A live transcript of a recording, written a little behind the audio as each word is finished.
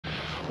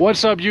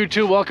What's up,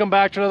 YouTube? Welcome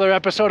back to another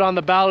episode on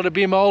the Ballad of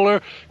B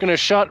Moeller. Gonna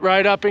shut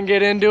right up and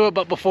get into it,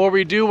 but before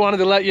we do, wanted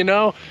to let you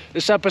know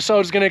this episode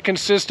is gonna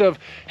consist of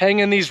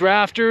hanging these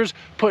rafters,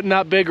 putting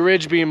that big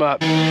ridge beam up.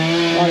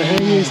 Gotta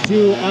hang these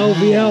two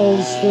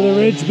LVLs for the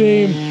ridge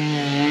beam.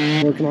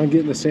 Working on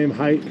getting the same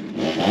height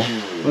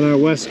on our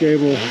west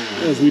gable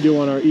as we do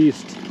on our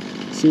east.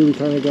 See, we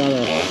kind of got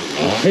a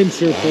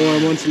pincher for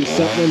them once we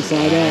set them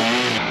side up.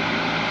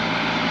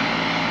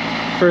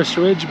 First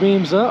ridge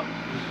beam's up.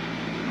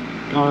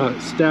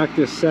 Stack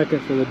this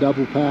second for the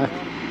double pack.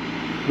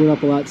 Went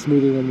up a lot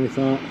smoother than we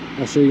thought.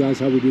 I'll show you guys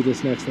how we do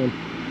this next one.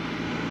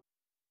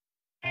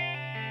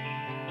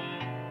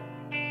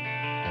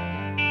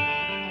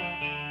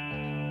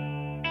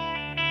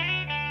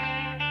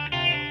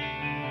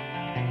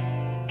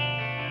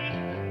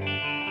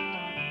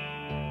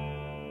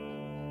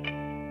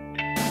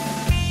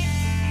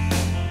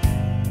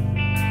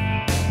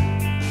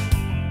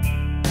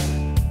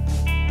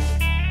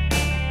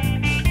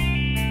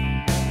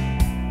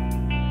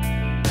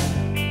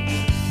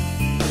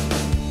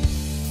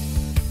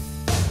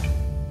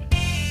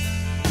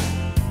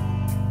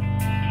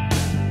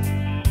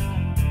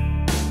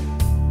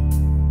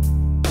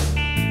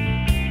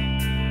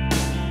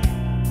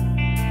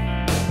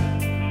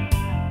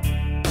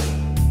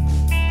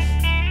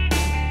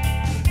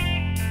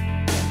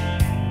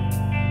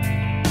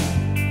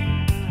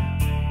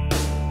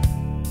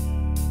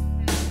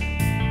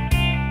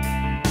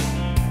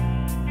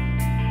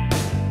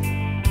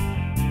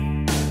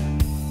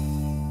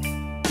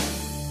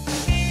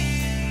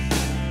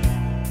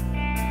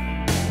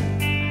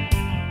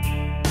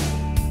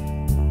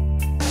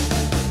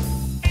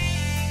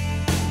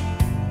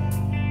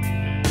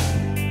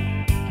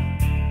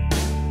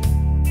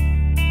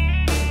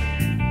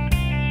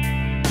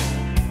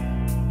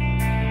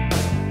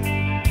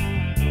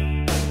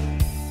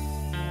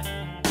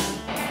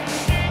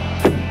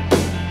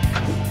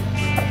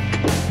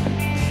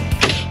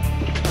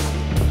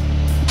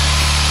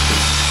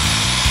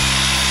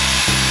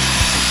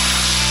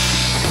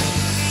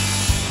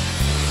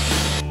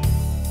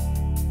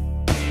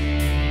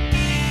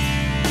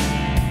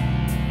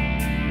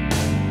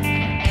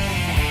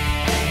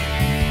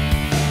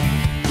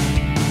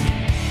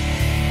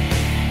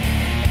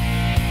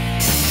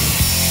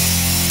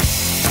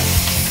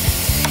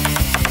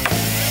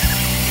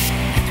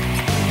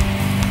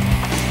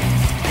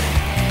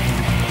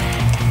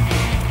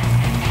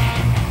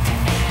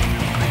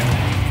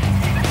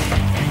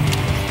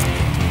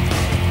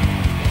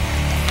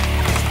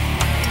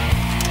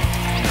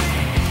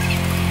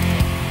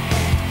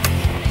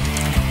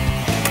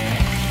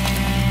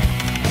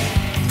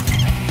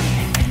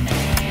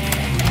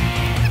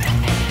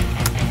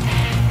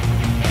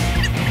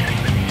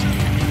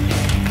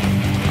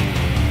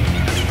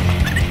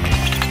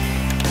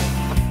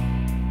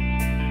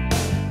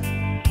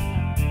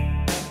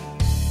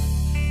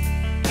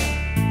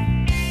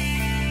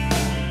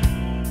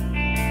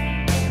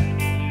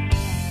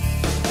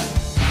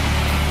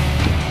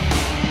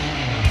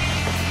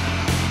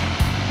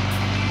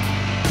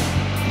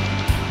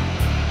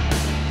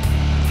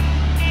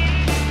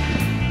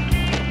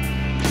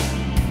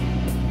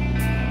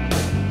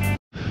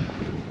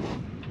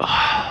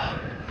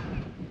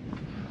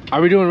 Are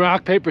we doing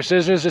rock, paper,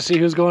 scissors to see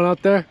who's going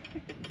out there?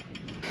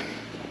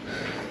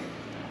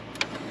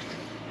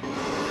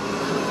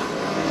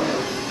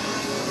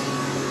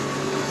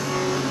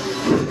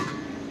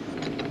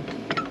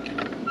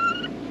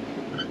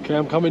 Okay,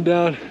 I'm coming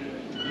down.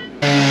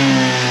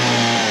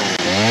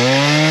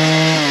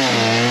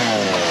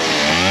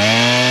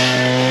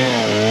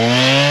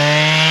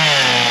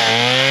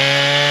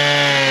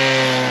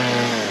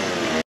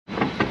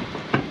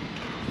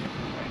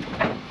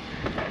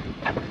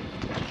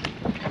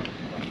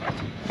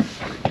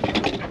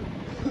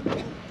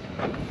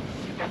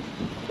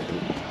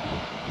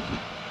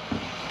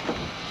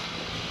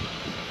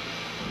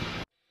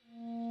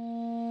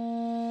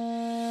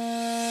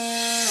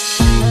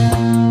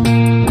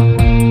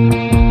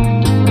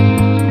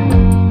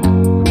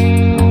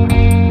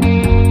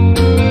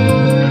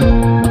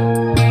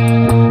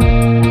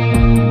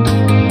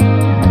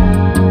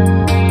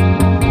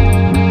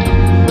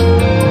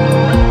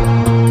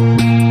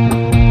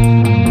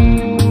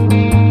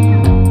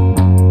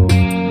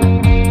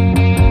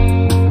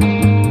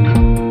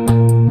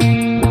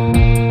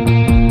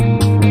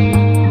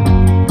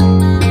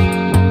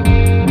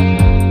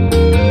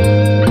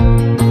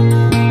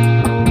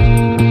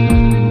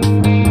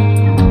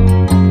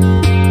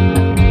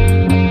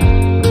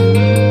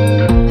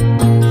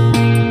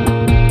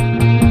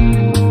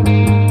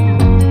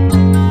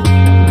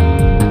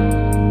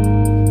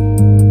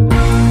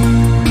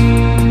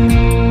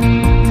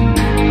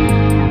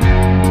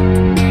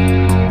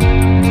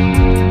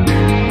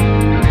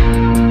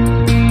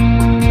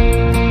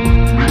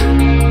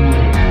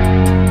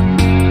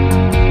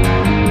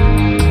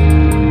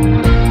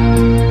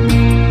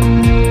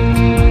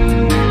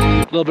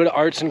 Little bit of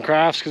arts and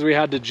crafts because we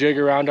had to jig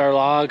around our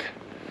log.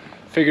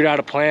 Figured out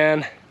a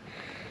plan.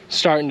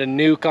 Starting to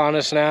nuke on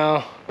us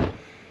now.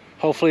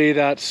 Hopefully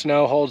that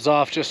snow holds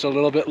off just a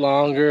little bit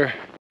longer.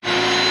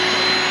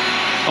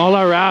 All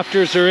our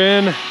rafters are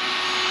in.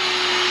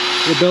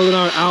 We're building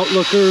our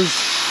outlookers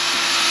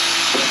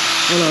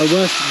on our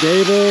west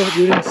gable.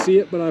 You didn't see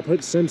it, but I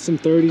put Simpson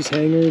 30s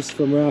hangers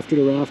from rafter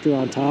to rafter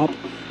on top.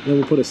 And then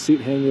we put a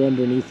seat hanger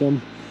underneath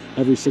them.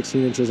 Every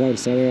 16 inches on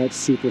center. That's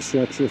super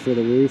structure for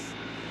the roof.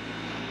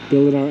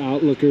 Building our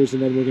outlookers,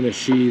 and then we're gonna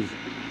sheathe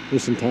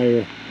this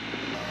entire.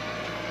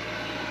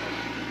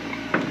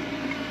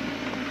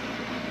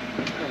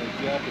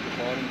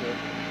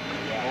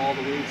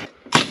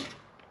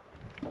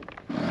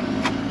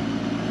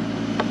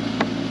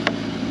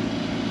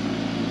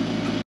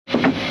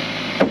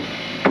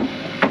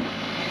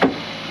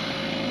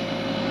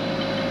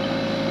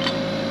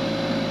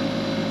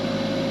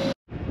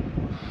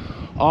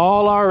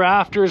 All our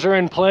rafters are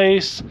in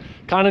place.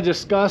 Kind of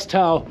discussed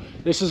how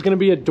this is going to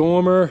be a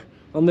dormer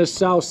on this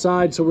south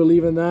side, so we're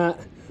leaving that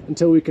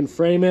until we can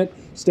frame it.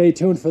 Stay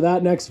tuned for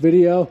that next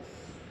video.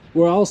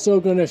 We're also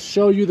going to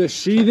show you the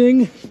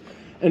sheathing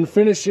and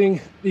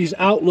finishing these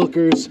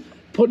outlookers,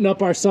 putting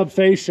up our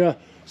subfascia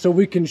so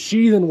we can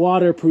sheathe and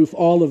waterproof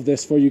all of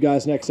this for you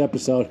guys next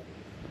episode.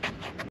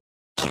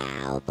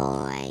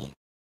 Cowboy.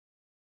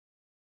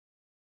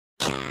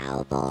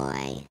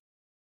 Cowboy.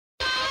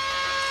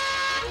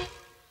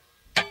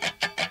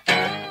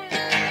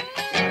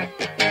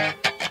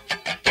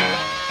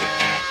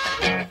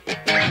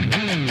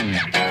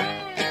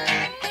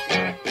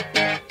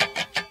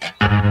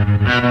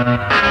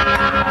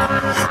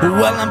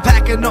 Well, I'm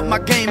packing up my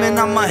game and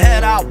I'ma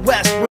head out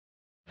west.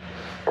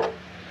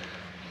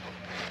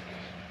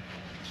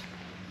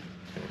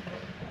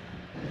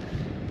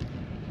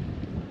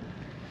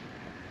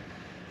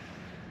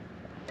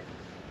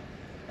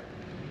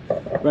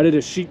 Ready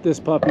to sheet this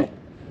puppy.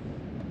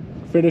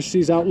 Finish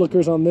these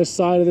outlookers on this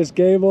side of this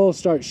gable,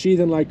 start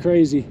sheathing like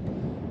crazy.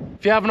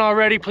 If you haven't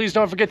already, please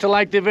don't forget to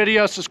like the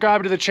video,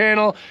 subscribe to the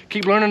channel,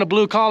 keep learning a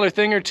blue collar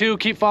thing or two,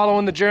 keep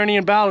following the journey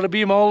in Ballad of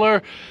B.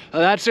 Moeller.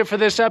 That's it for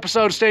this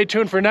episode. Stay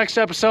tuned for next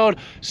episode.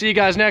 See you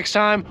guys next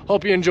time.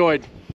 Hope you enjoyed.